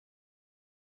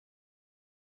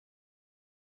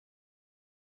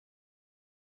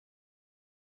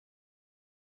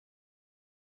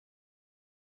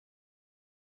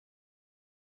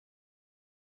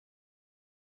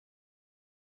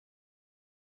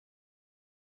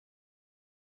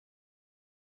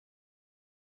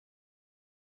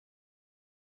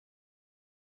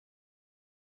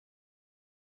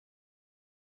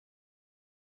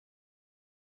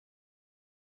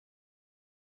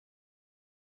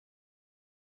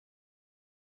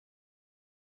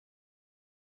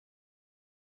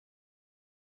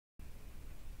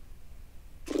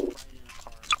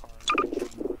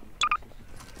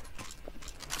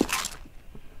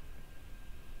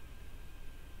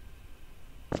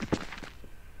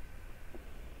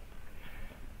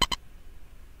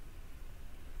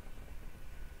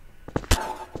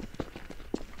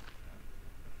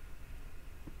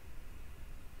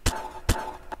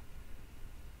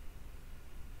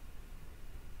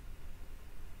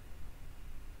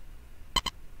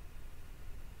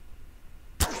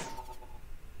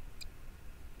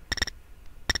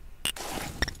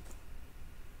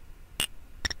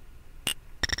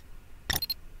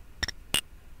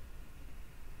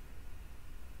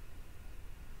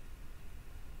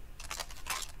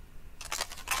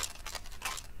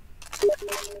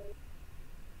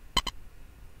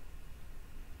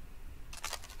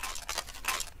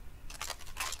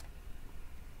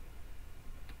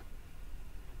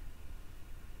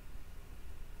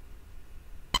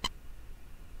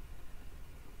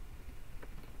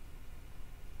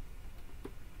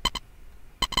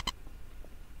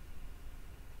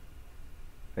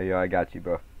Hey, yo, I got you,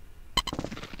 bro.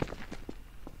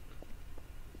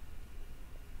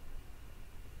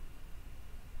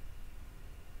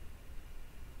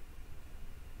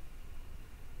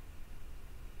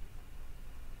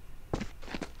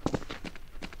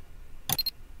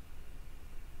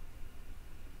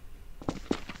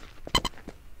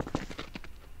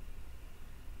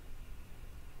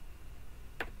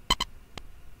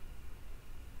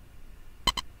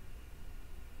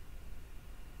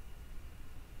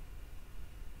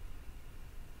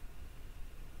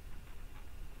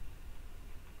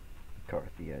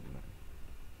 McCarthy Edmund.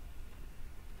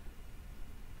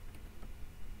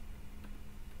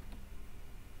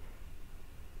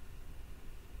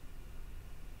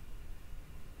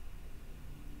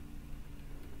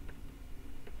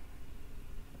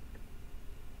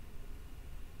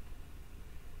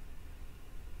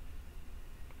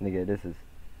 Nigga, this is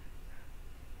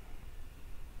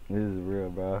real,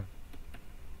 bro.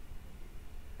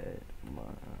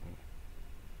 Edmund.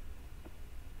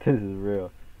 This is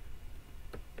real.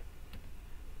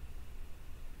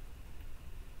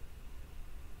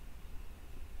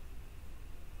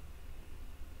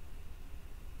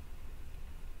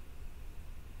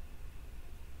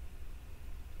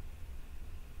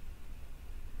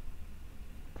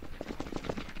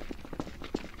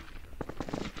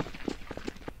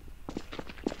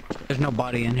 There's no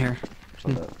body in here.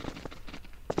 Hold up.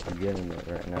 I'm getting it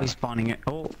right now. He's spawning it.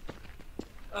 Oh.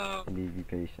 I need to be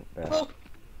patient. Oh.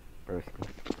 Bursky.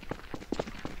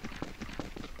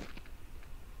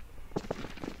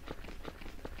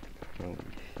 Holy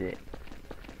shit.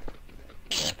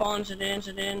 Spawns it in. It's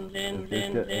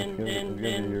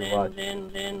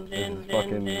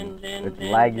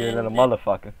laggier than a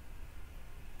motherfucker.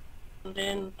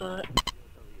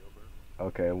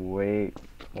 Okay, wait.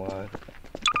 One.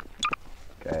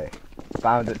 Okay.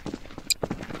 Found it.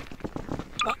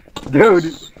 Dude!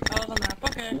 Oh, the map,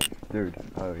 okay. Dude,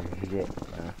 oh shit.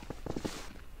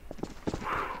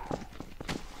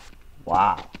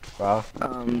 Wow, bro.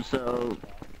 So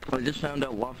I just found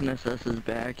out Waffen SS is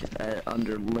back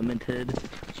under limited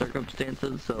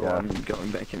circumstances, so yeah. I'm going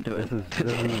back into it.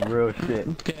 This is real shit.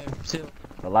 Okay, so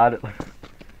A lot of.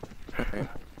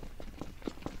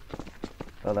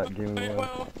 Hold up, give me one.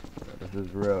 Well, This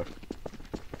is real.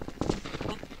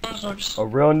 so just A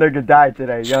real nigga died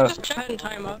today, yo. just go ahead and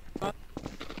time up. Oh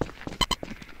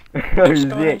Just go ahead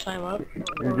and shit. time up.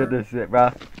 You get this shit,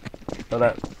 bro. Hold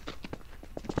up.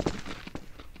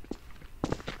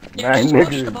 Yeah, Man, just watch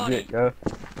the nigga body. shit, yo.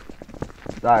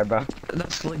 Sorry, bro.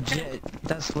 that's legit.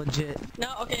 That's legit.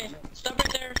 No, okay. Stop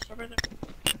right there. Stop right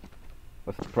there.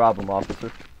 What's the problem,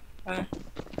 officer? What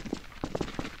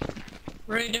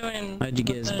are you doing? How'd you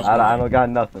get his with body? I don't got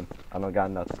nothing. I don't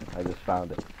got nothing. I just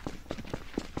found it.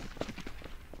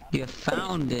 You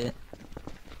found it.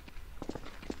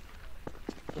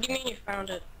 What do you mean you found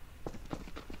it?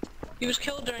 He was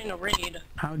killed during a raid.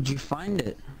 How'd you find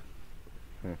it?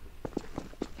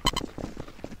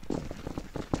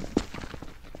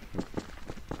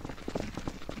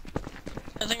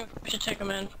 I think we should take him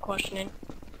in for questioning.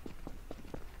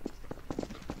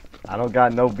 I don't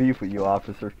got no beef with you,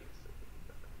 officer.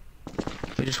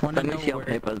 We just wanted to Let know me see your where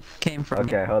papers. it came from.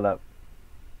 Okay, hold up.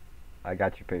 I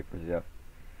got your papers, yo.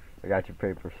 I got your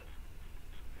papers.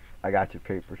 I got your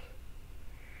papers.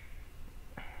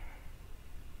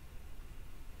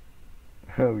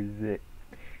 Oh shit.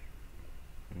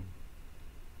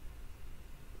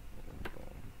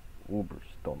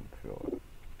 Obersturmführer.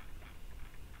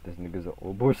 This nigga's an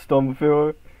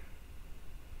Obersturmführer.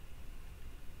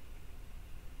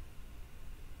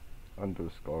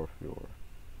 Underscore Führer.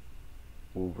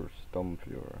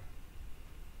 Obersturmführer.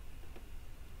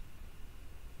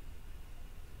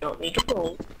 Don't need to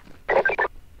roll.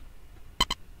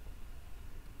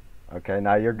 Okay,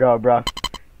 now you're go, bro.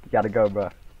 You gotta go, bro.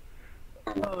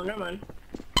 Oh, never mind.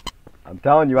 I'm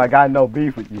telling you, I got no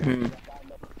beef with you.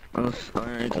 Oh,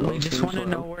 sorry. We just want to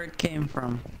know where it came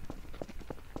from.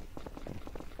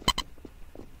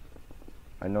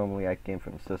 I came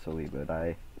from Sicily, but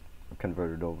I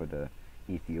converted over to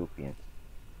Ethiopian.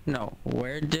 No,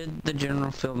 where did the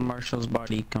General Field Marshal's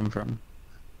body come from?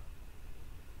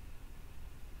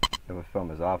 It was from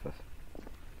his office.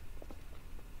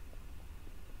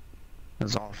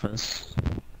 His office.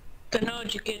 Then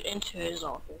how'd you get into his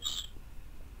office?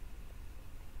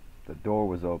 The door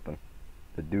was open.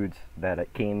 The dudes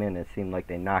that came in, it seemed like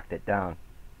they knocked it down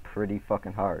pretty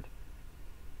fucking hard.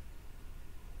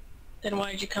 Then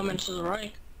why'd you come into the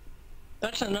Reich?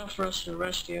 That's enough for us to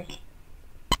arrest you.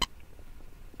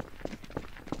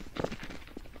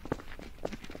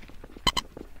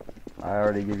 I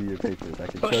already give you your papers. I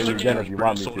can Oh, show you sure, again yeah. if you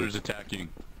want me soldiers to. attacking.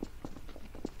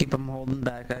 Keep him holding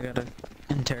back. I gotta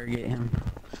interrogate him.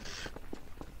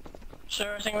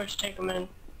 Sir, I think we should take him in.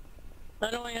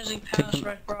 Not only has he passed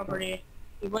right property,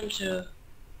 we went to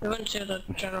the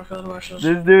General Field Marshal's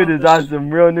This dude is on office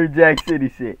some real New Jack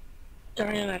City shit.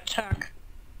 during an attack.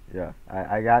 Yeah,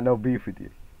 I got no beef with you.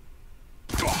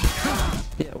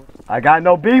 Yeah. I got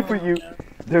no beef with you.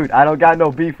 Dude, I don't got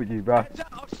no beef with you, bro.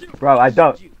 Bro, I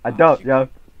don't, yo. Well,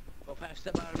 if I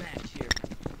step out of match here,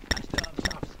 I still have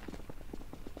chops.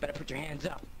 Better put your hands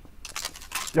up.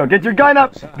 Yo, get your gun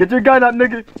up. Get your gun up,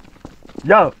 nigga.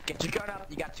 Yo. Get your gun up.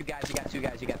 You got two guys. You got two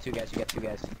guys. You got two guys. You got two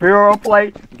guys. Fear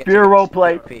roleplay. Fear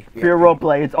roleplay. Fear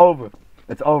roleplay. It's over.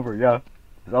 It's over, yo.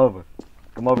 It's over.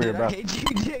 Come over here, bro. I hate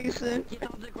you, Jason. Get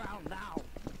on the ground now.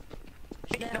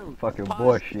 Fucking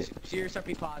bullshit. Serious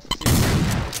RP pause.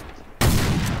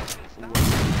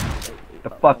 The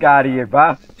fuck out of here,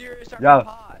 bro. Serious RP Yo.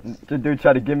 pause. The dude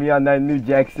tried to get me on that New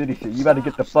Jack City shit. You better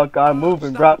get the fuck on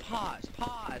moving, bro. Pause.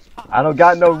 I don't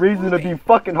got no reason to be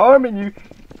fucking harming you.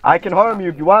 I can harm you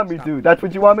if you want me to. That's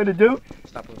what you want me to do?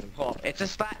 Stop moving. Hold up. It's a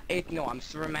spot. No, I'm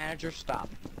server manager. Stop.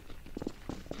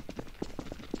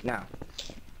 Now.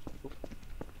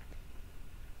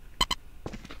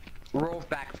 Roll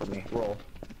back for me. Roll.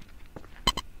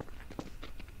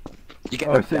 You get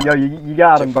Oh shit, yo, you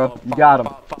got him, bro. You got him.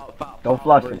 Don't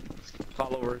flush it.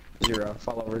 Fall over 0.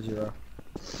 Fall over 0.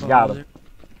 You got him.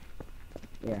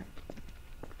 Yeah.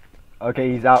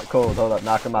 Okay, he's out cold. Hold up,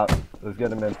 knock him out. Let's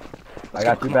get him in. I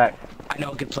got your back. I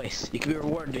know a good place. You can be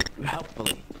rewarded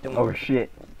helpfully. Don't Oh worry. shit.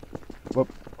 Whoop.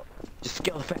 Just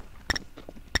scale the fact.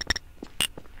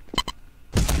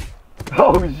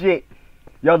 Oh shit.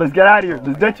 Yo, let's get out of here.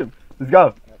 Let's ditch him. Let's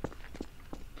go.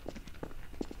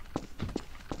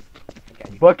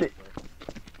 Book it.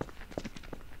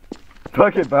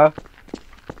 Book it, bro.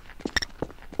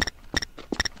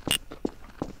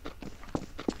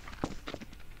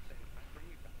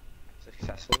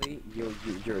 Successfully, you're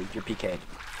PK.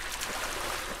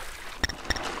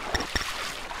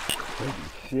 Holy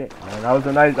shit, man. That was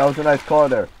a nice call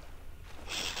there.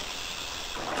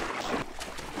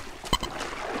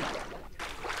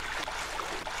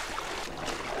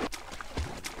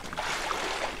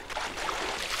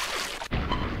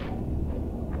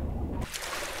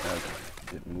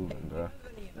 Get moving, bro.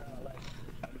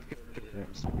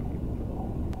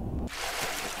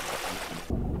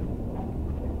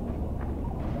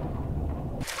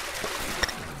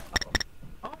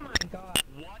 Oh my god.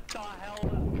 What the hell?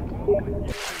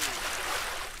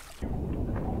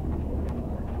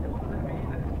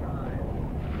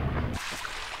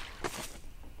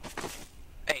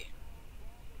 Hey.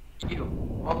 You.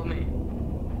 Follow me.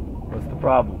 What's the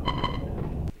problem?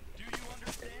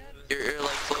 You're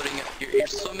like floating. You're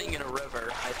swimming in a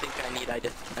river. I think I need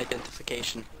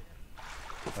identification.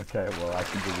 Okay, well, I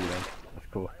can give you them. That's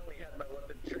cool.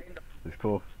 It's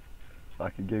cool. I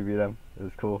can give you them.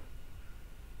 It's cool.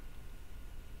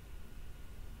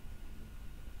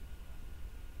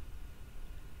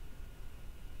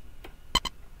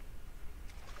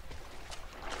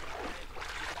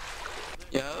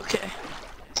 Yeah, okay.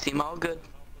 Seem all good.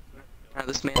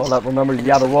 This man's... Hold up, remember, you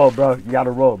gotta roll, bro. You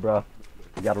gotta roll, bro.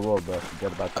 You gotta roll, bro.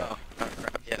 Forget about that. Oh,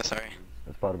 crap. Yeah, sorry.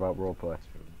 That's part about roleplay.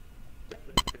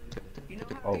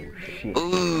 Oh, shit.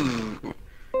 Ooh.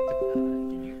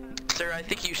 Sir, I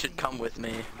think you should come with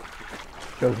me.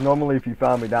 Because normally if you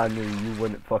found me down here, you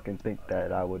wouldn't fucking think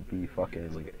that I would be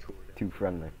fucking too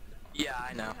friendly. Yeah,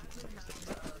 I know.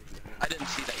 I didn't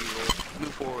see that you would.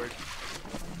 Move forward.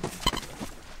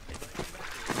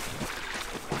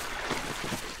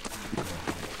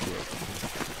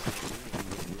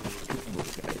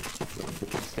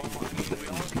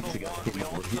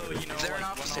 Is there an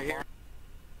officer here?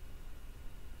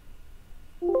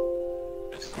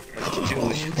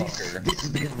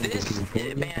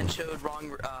 This man showed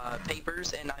wrong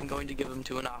papers, and I'm going to give them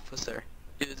to an officer.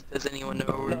 Does anyone know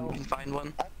where we can find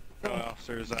one? No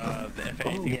officers, if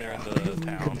anything, they're in the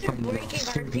town.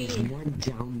 There's one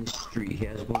down the street. He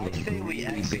has one like a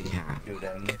really big hat.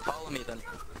 Okay, follow me then.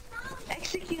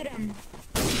 Execute him.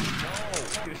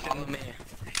 Follow me.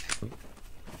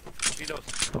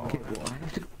 Okay, well I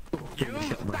have to go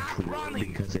shut my throat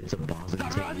because it's a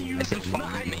Barzini. I said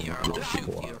follow me or I'll shoot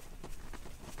you.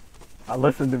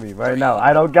 Listen to me right now.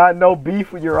 I don't got no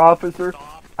beef with your officer.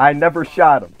 I never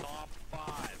shot him.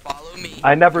 Follow me.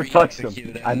 I never touched him.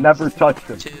 I never touched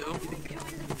him. 2.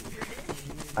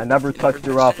 I never touched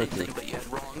your officer. But you had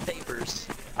wrong papers.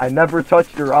 I never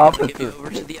touched your I'll give you officer. over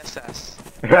to the SS.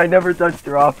 I never touched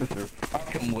your officer. I'll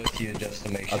come with you just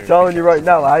to make sure. I'm telling you right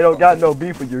now, I don't got no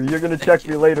beef with you. You're gonna check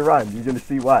me later on. You're gonna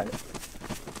see why.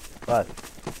 But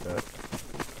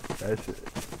that's it.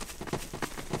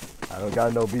 I don't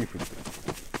got no beef with you.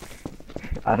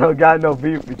 I don't got no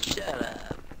beef with you. Shut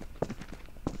up.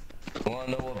 You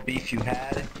wanna know what beef you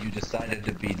had? You decided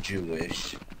to be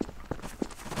Jewish.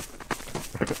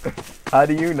 How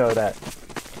do you know that?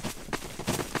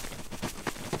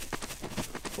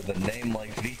 With a name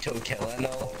like Vito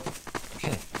Caleno.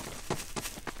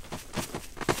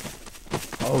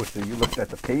 Oh, so you looked at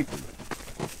the papers.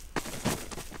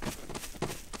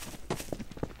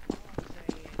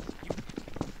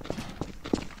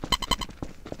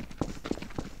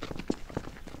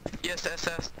 Yes,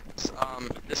 SS.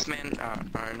 This man.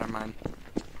 Alright, never mind.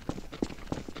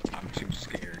 I'm too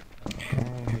scared. Hey,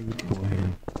 how you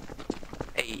doing?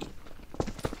 Hey.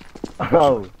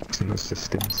 Oh. Some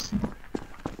assistance.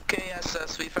 Okay,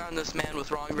 SS, we found this man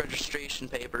with wrong registration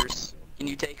papers. Can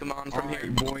you take him on from here?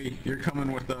 Alright, boy, you're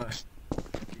coming with us.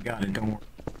 You got it, don't worry.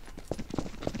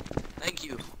 Thank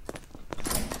you.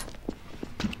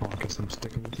 Oh, I guess I'm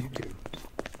sticking with you too.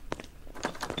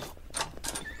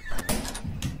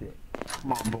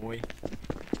 Come on, boy.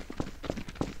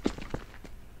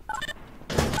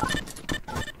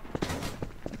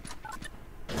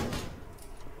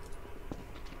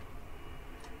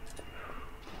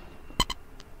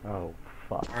 Oh,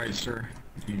 fuck. Alright, sir.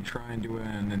 You try and do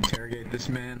and interrogate this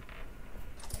man?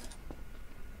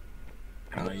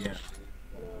 Yeah.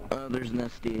 There's an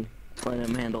SD. Let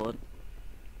him handle it.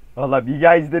 Hold up, you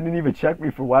guys didn't even check me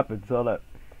for weapons. Hold up.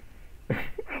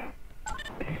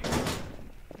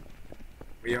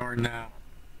 We are now.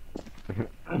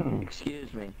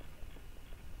 Excuse me.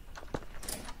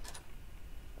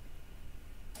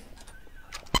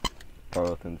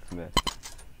 Carlton Smith.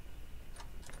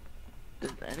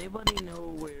 Does anybody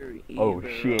know where either, Oh,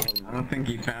 shit. I don't think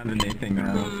he found anything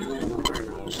wrong. where,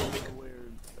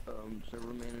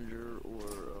 server manager or,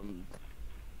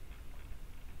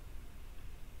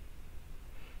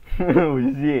 Oh,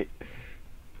 shit.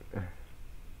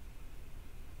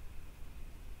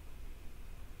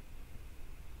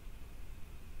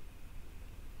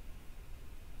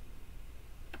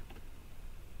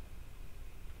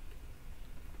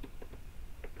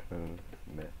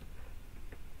 Smith.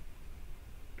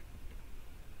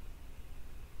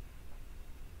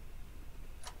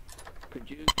 could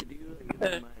you give me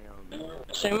my,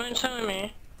 So you mind telling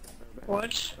me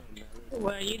what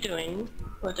are you doing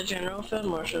with the General Field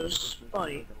Marshal's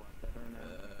body?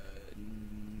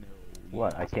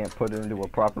 What? I can't put it into a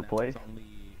proper place?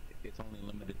 It's only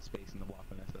limited space in the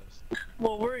Waffen SS.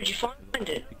 Well, where did you find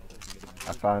it?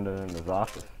 I found it in his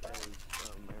office.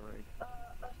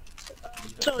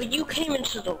 So you came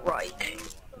into the Reich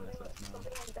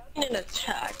in an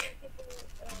attack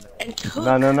and took.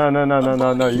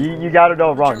 No. You got it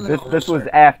all wrong. This was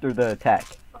after the attack.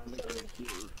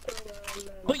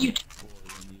 But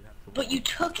you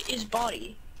took his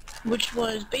body, which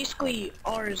was basically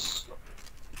ours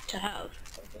to have.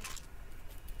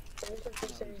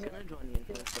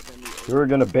 You were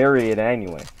gonna bury it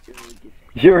anyway.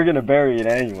 You were gonna bury it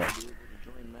anyway.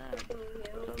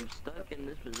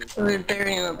 We would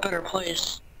bury it in a better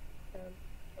place.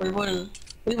 We would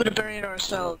have buried it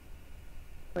ourselves.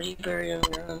 But you bury it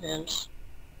in your own hands.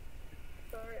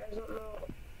 Sorry, I don't know.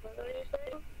 What are you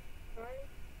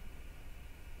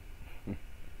saying?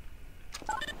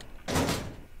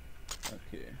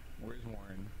 Okay, where's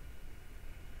Warren?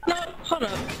 No, hold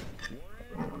up.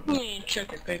 Let me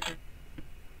check your paper.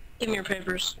 Give me your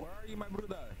papers. Where are you, my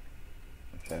brother?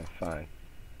 Okay, fine.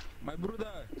 My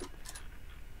brother!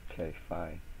 Okay,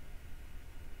 fine.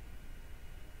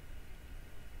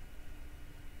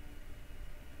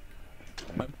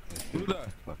 My brother!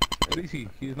 Where is he?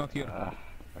 He is not here.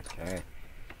 Okay.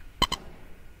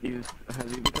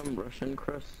 Have you become Russian,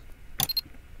 Chris?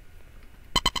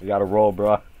 You gotta roll,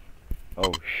 bruh.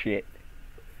 Oh, shit.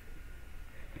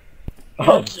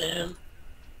 Oh. Damn.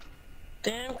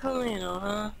 Damn Caleno,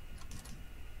 huh?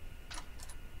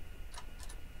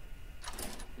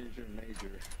 Here's your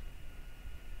major.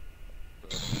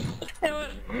 Hey,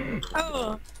 what?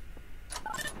 Oh.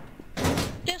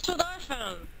 Guess what I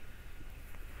found?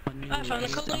 I found a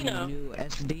Caleno. New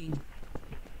SD.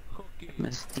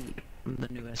 The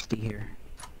new SD here.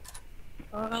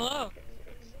 Oh, hello.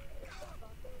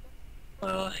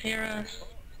 Well, here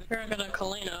I got a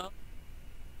Caleno.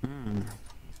 Hmm.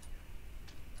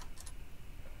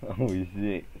 Oh,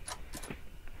 shit.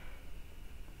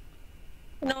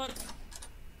 You know what?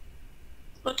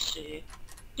 Let's see.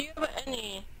 Do you have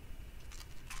any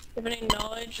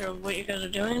knowledge of what you guys are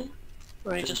doing?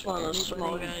 Or are you just one of those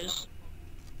small guys?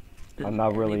 I'm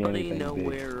not really Anybody anything know big.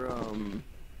 where, I'm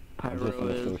Pyro just an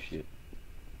is? associate.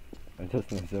 I'm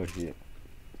just an associate.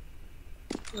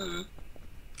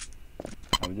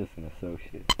 I'm just an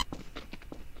associate.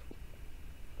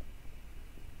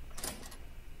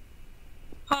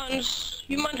 Hans,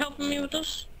 you mind helping me with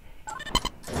this?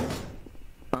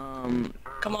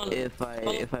 Come on. If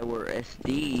I were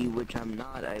SD, which I'm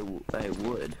not, I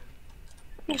would.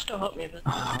 You can still help me with it.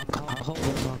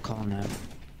 I'll call now.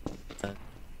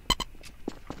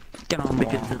 Get on the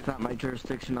Because wall. it's not my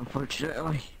jurisdiction,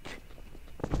 unfortunately.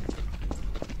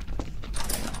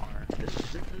 This is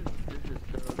so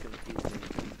confusing.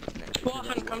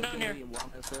 Waffen, come down here.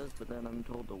 Waffen says, but then I'm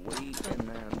told to wait, and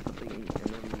then something, and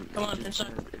then Come on, inside.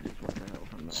 It just what the hell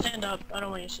from that. Stand up. I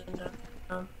don't want you sitting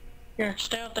down. Here,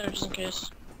 stay out there just in case.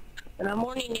 And I'm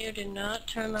warning you, do not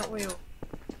turn that wheel.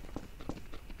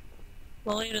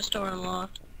 We'll leave this door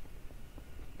unlocked.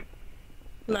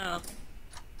 No.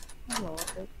 I'm not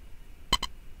looking.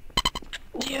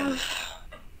 Do you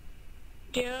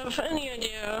have any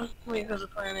idea what you guys are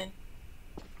planning?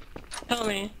 Tell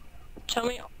me. Tell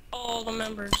me all the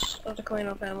members of the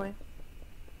Caleno family.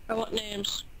 I want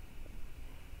names.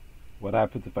 What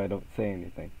happens if I don't say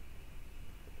anything?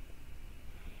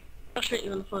 I'll shoot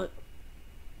you in the foot.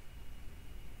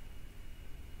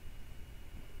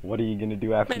 What are you gonna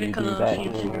do after Maybe you cut do a that?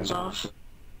 few fingers off.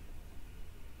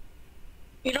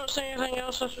 You don't say anything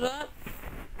else after that?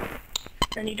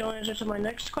 And you don't answer to my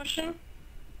next question?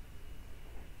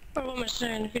 Or what am I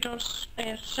saying? If you don't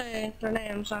say their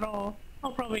names at all,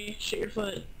 I'll probably shoot your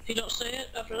foot. If you don't say it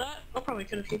after that, I'll probably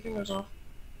cut a few fingers off.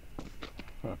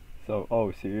 Huh. So,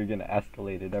 oh, so you're gonna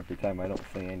escalate it every time I don't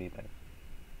say anything.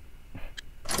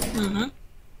 Mm-hmm.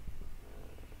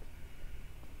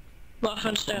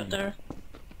 Waffen, stay out there.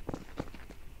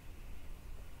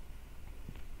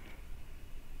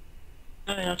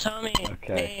 Alright, now tell me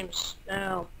Okay. names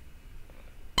now.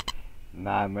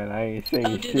 Nah, man, I ain't saying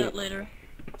I'll do shit. that later.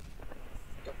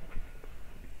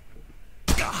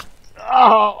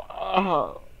 Oh,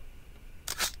 oh,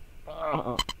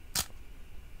 oh.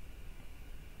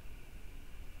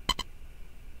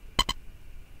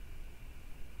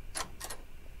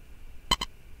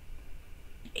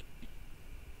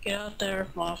 Get out there,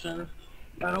 Waffen.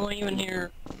 I don't want you in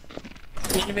here.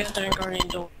 You need to be out there and guarding the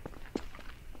door.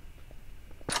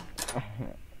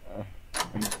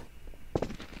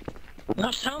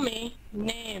 Now tell me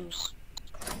names.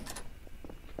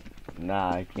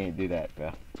 Nah, I can't do that,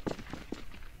 bro.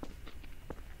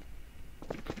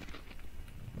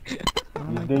 You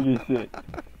think you shit.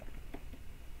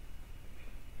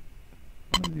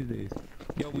 One of these days.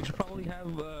 Yo, we should probably have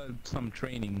some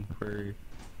training for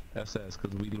SS,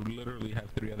 because we literally have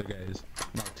 3 other guys.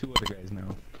 No, 2 other guys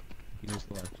now. He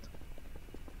just left.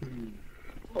 Yeah,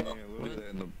 we'll do that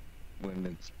in the, when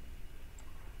it's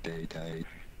daytime.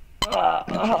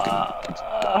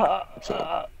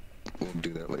 So, we'll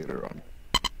do that later on.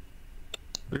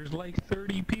 There's like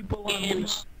 30 people on the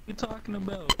What are you talking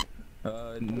about?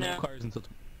 No cars until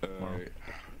tomorrow. Alright.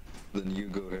 Then you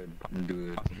go ahead and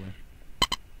do it. Possibly.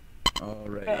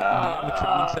 Alright. Do you have a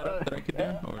training setup that I could do?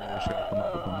 Or should I come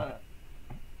up with one?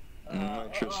 I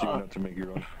trust you not to make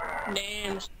your own.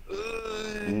 Names.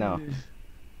 No.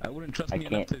 I wouldn't trust me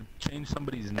enough to change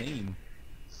somebody's name.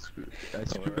 I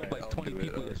screwed up like 20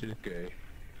 people yesterday. Okay.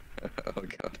 Oh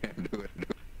goddamn, do it.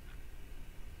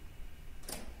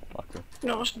 Fucker.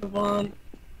 No, let's move on.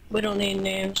 We don't need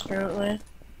names currently.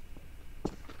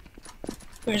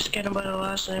 We just get them by the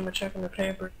last name or checking the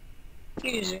paper.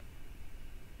 Easy.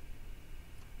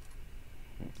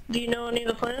 Do you know any of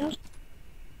the plans?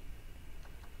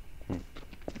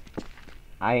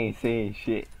 I ain't saying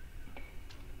shit.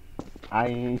 I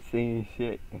ain't saying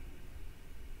shit.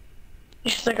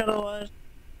 You think otherwise?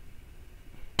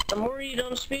 The more you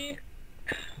don't speak,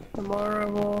 the more I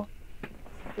will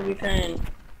be paying.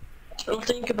 So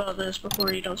think about this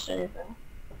before you don't say anything.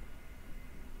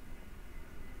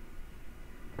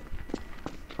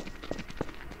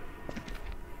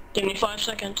 Give me 5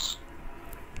 seconds.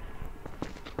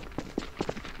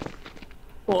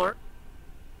 4,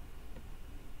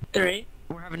 3,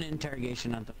 We're having an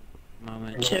interrogation at the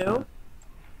moment. 2,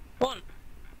 1.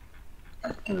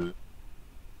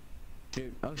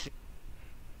 Shoot. Oh shit.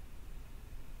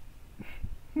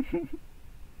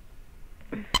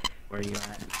 Where are you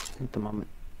at the moment?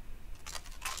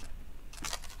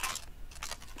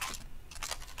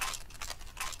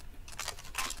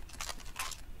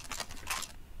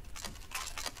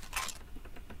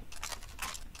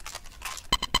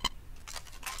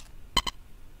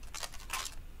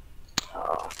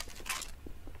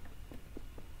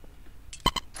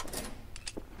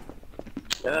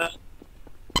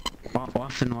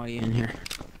 Waffen, why are you in here?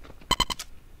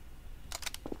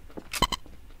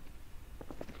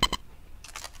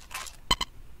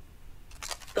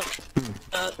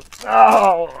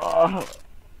 Oh.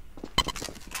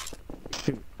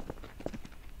 Shoot.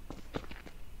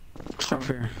 Stop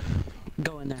here.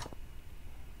 Go in there.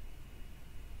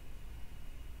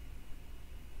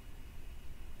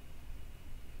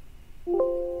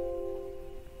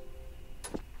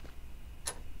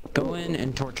 Go in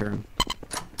and torture him.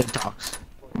 It talks.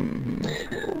 You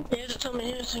have to tell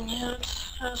me anything yet.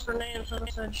 Ask for names, I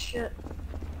said shit.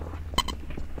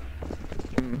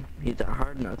 He's a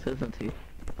hard nut, isn't he?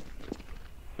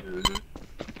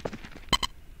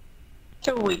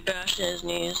 Till we bashed his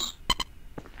knees.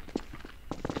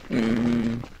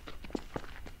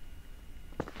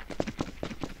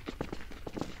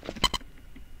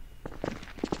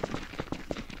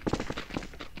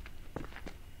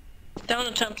 Don't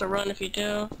attempt to run if you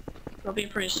do. It'll be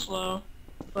pretty slow.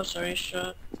 Plus our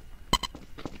shot.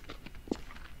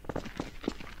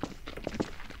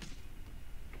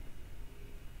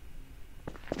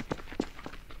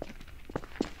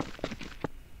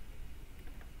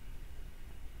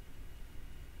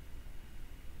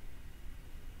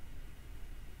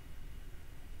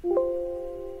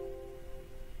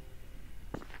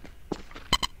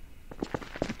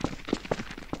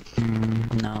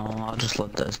 No, I'll just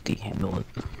let the SD handle it.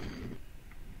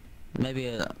 Maybe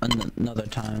another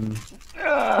time.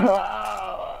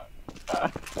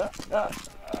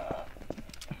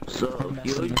 So,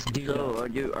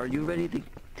 are you ready to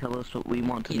tell us what we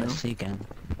want to know? Yes, you can.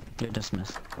 You're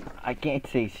dismissed. I can't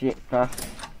say shit, bro.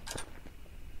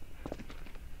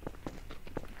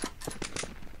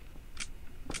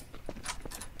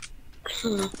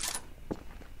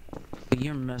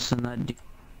 You're missing that dude.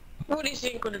 What do you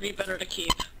think would be better to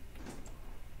keep?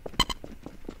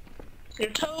 Your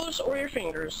toes or your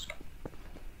fingers?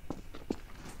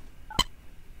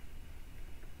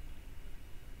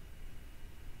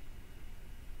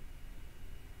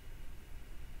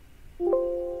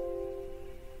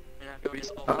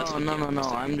 Oh, no,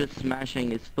 I'm just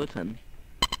smashing his button.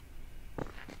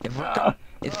 If we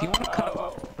want to cut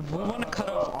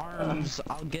off arms,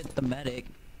 I'll get the medic.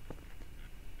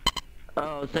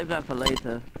 Oh, save that for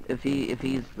later. If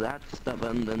he's that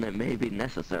stubborn, then it may be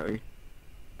necessary.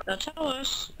 Now tell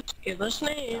us. Give us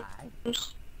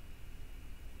names.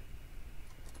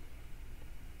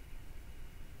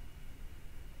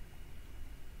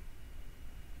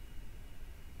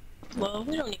 Well,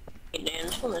 we don't need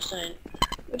names. I'm just saying.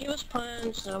 Give us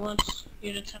plans. I want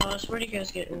you to tell us where do you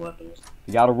guys get your weapons.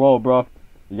 You gotta roll, bro.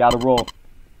 You gotta roll.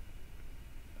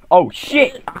 Oh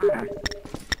shit!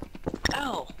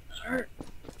 Ow! It hurt.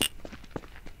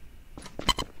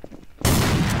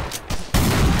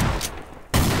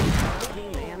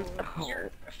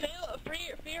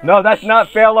 No, that's not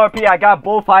fail RP. I got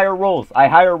both higher rolls. I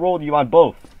higher rolled you on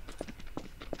both.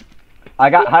 I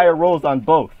got higher rolls on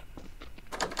both.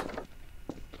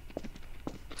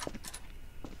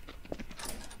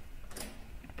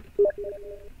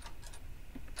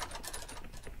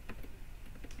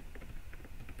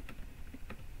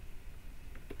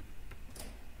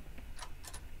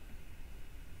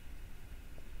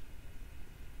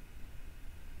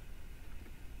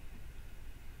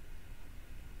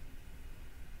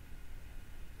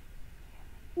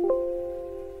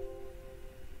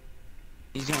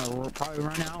 He's gonna probably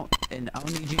run out, and I'll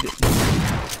need you to...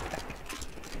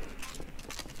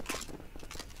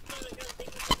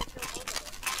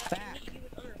 Back!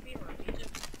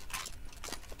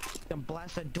 Then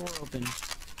blast that door open.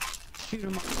 Shoot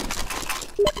him up.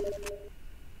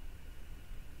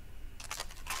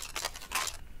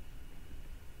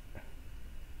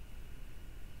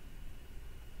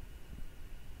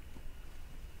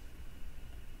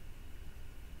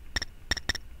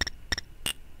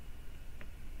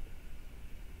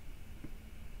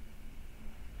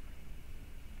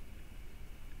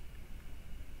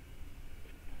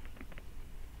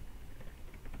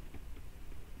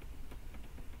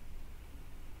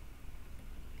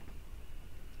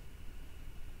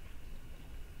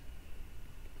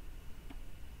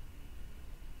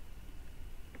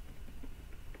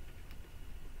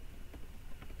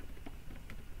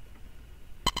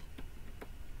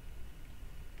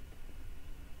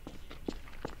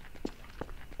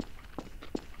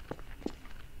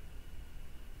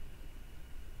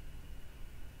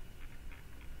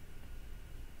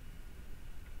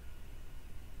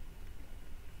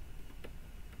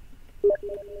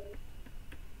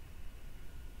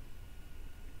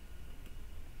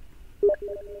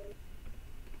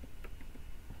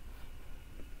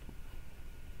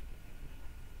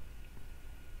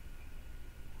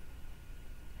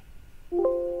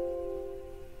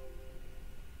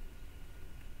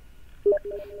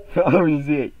 Oh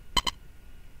shit.